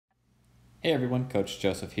Hey everyone, Coach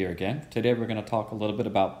Joseph here again. Today we're going to talk a little bit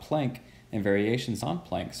about plank and variations on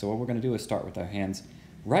plank. So what we're going to do is start with our hands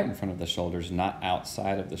right in front of the shoulders, not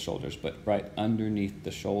outside of the shoulders, but right underneath the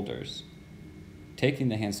shoulders. Taking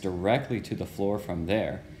the hands directly to the floor from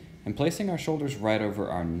there and placing our shoulders right over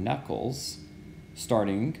our knuckles,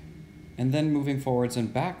 starting and then moving forwards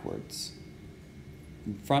and backwards.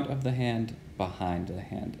 In front of the hand, behind the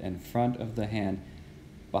hand, in front of the hand,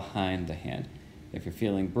 behind the hand. If you're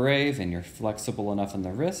feeling brave and you're flexible enough in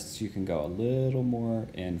the wrists, you can go a little more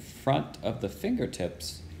in front of the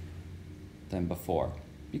fingertips than before.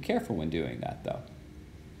 Be careful when doing that though.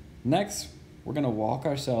 Next, we're going to walk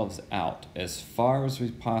ourselves out as far as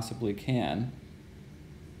we possibly can,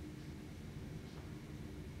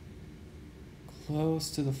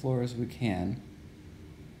 close to the floor as we can.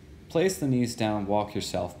 Place the knees down, walk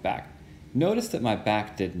yourself back. Notice that my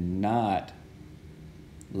back did not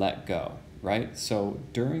let go. Right? So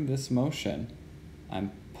during this motion,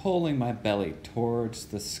 I'm pulling my belly towards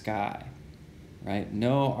the sky, right?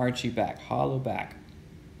 No archy back, hollow back.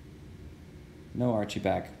 No archy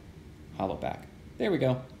back, hollow back. There we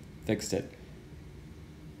go, fixed it.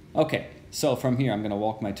 Okay, so from here, I'm gonna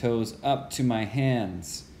walk my toes up to my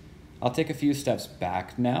hands. I'll take a few steps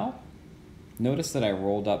back now. Notice that I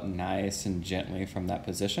rolled up nice and gently from that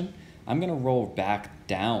position. I'm gonna roll back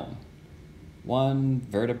down. One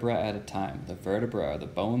vertebra at a time. The vertebra are the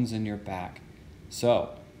bones in your back.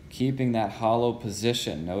 So, keeping that hollow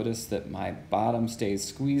position, notice that my bottom stays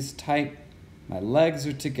squeezed tight, my legs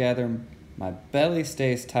are together, my belly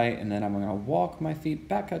stays tight, and then I'm going to walk my feet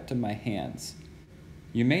back up to my hands.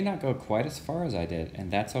 You may not go quite as far as I did,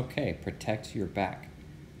 and that's okay. Protect your back.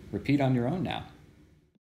 Repeat on your own now.